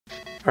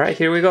Alright,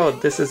 here we go.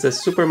 This is the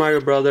Super Mario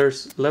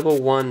Brothers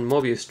Level 1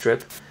 Mobius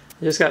strip.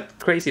 It just got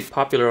crazy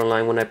popular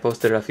online when I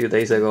posted it a few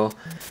days ago.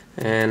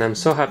 And I'm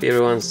so happy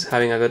everyone's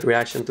having a good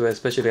reaction to it,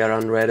 especially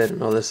around Reddit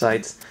and other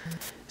sites.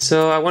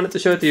 So I wanted to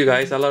show it to you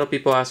guys. A lot of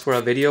people asked for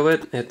a video of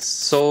it. It's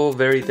so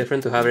very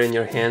different to have it in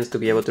your hands to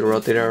be able to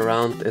rotate it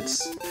around.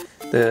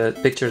 The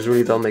pictures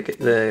really don't make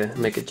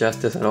it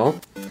justice at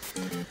all.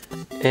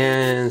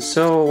 And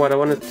so what I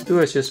wanted to do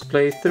is just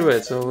play through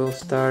it. So we'll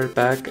start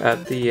back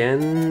at the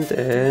end,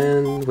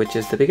 and which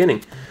is the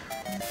beginning.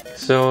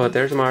 So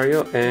there's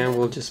Mario, and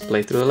we'll just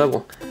play through the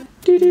level.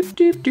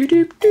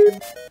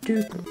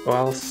 Well,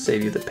 I'll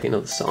save you the pain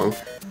of the song,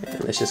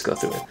 and let's just go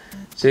through it.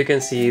 So you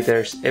can see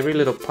there's every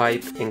little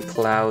pipe and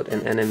cloud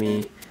and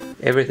enemy.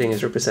 Everything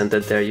is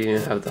represented there. You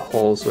even have the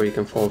holes where you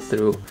can fall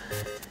through.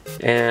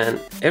 And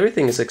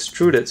everything is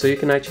extruded, so you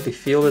can actually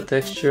feel the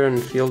texture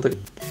and feel the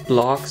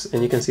blocks,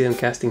 and you can see them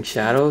casting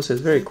shadows. It's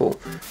very cool.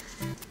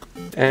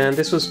 And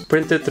this was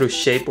printed through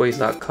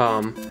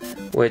shapeways.com,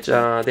 which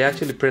they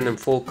actually print in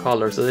full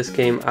color. So this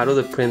came out of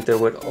the printer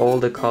with all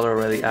the color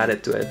already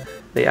added to it.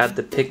 They add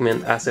the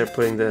pigment as they're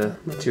putting the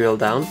material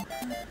down.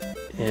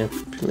 And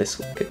let's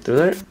get through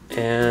there.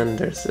 And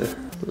there's the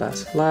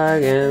last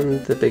flag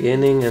and the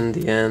beginning and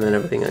the end and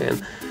everything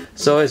again.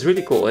 So it's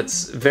really cool.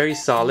 It's very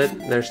solid.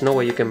 There's no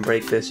way you can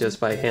break this just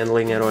by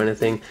handling it or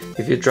anything.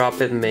 If you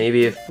drop it,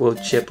 maybe it will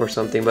chip or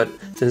something, but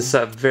since it's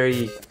a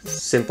very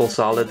simple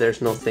solid,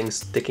 there's no things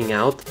sticking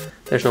out.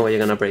 There's no way you're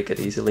gonna break it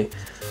easily.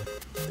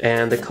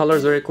 And the color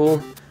is very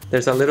cool.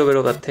 There's a little bit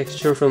of a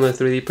texture from the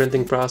 3D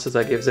printing process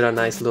that gives it a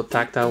nice little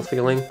tactile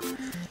feeling.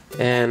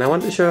 And I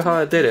wanted to show you how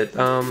I did it.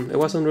 It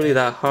wasn't really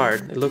that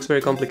hard. It looks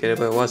very complicated,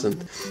 but it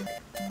wasn't.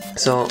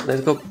 So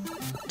let's go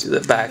to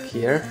the back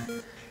here.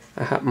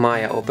 I have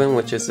Maya open,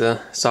 which is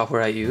the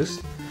software I use,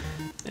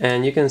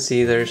 and you can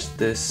see there's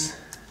this.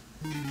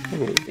 Let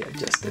me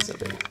adjust this a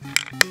bit.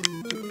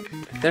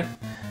 Right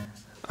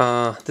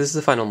there. This is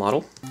the final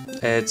model.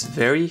 It's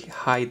very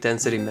high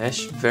density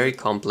mesh, very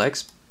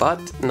complex,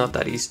 but not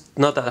that easy,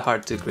 not that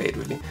hard to create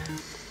really.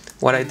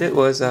 What I did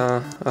was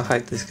I'll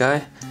hide this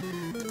guy,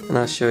 and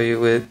I'll show you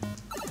with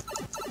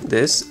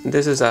this.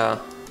 This is a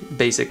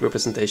basic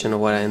representation of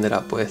what I ended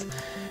up with,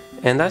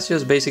 and that's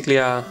just basically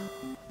a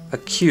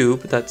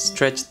cube that's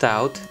stretched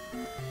out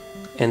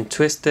and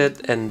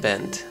twisted and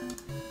bent.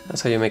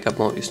 That's how you make a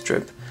Mobius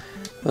strip.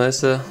 Well,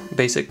 that's a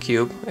basic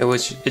cube.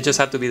 It just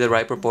had to be the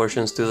right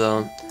proportions to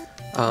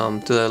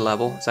the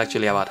level. It's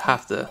actually about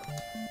half the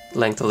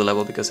length of the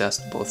level because it has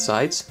both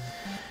sides.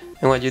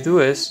 And what you do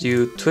is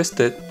you twist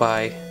it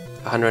by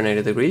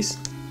 180 degrees.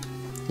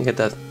 You get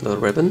that little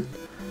ribbon,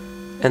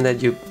 and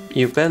then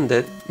you bend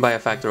it by a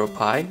factor of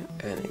pi,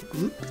 and it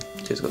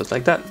just goes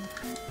like that.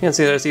 You can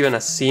see there's even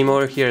a seam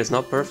over here. It's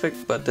not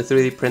perfect, but the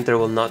 3D printer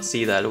will not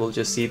see that. It will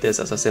just see this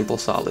as a simple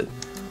solid.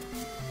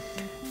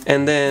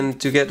 And then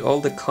to get all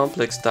the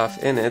complex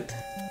stuff in it,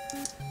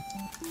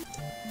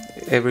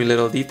 every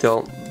little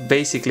detail,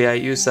 basically I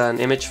use an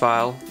image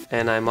file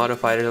and I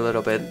modified it a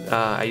little bit.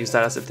 I use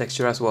that as a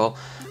texture as well,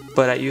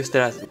 but I used it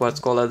as what's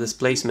called a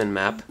displacement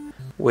map,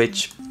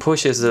 which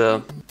pushes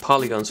the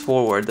polygons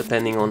forward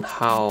depending on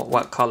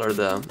what color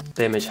the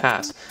image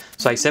has.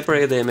 So I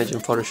separated the image in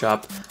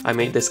Photoshop. I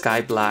made the sky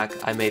black,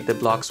 I made the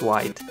blocks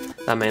white.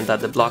 That meant that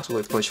the blocks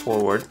would push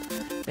forward.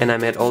 And I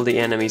made all the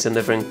enemies in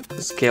different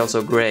scales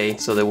of gray,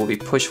 so they will be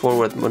pushed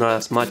forward but not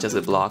as much as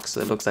the blocks,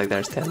 so it looks like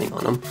they're standing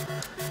on them.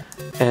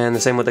 And the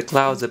same with the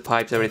clouds, the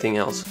pipes, everything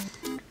else.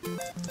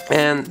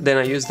 And then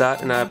I used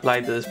that and I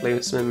applied the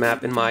displacement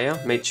map in Maya,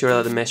 made sure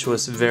that the mesh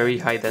was very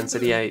high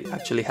density. I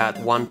actually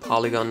had 1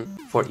 polygon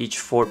for each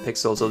 4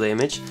 pixels of the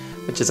image,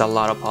 which is a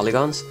lot of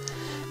polygons.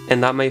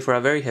 And that made for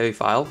a very heavy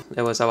file.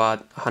 It was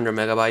about 100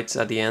 megabytes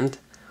at the end.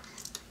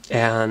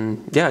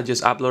 And yeah,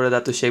 just uploaded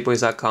that to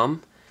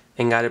shapeways.com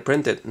and got it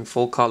printed in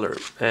full color.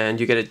 And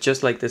you get it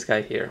just like this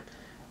guy here.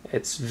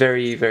 It's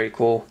very, very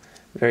cool,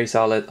 very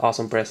solid,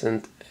 awesome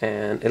present,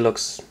 and it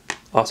looks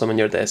awesome on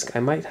your desk. I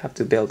might have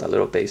to build a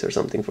little base or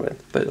something for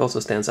it, but it also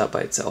stands out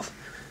by itself.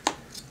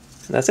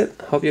 And that's it.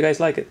 Hope you guys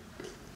like it.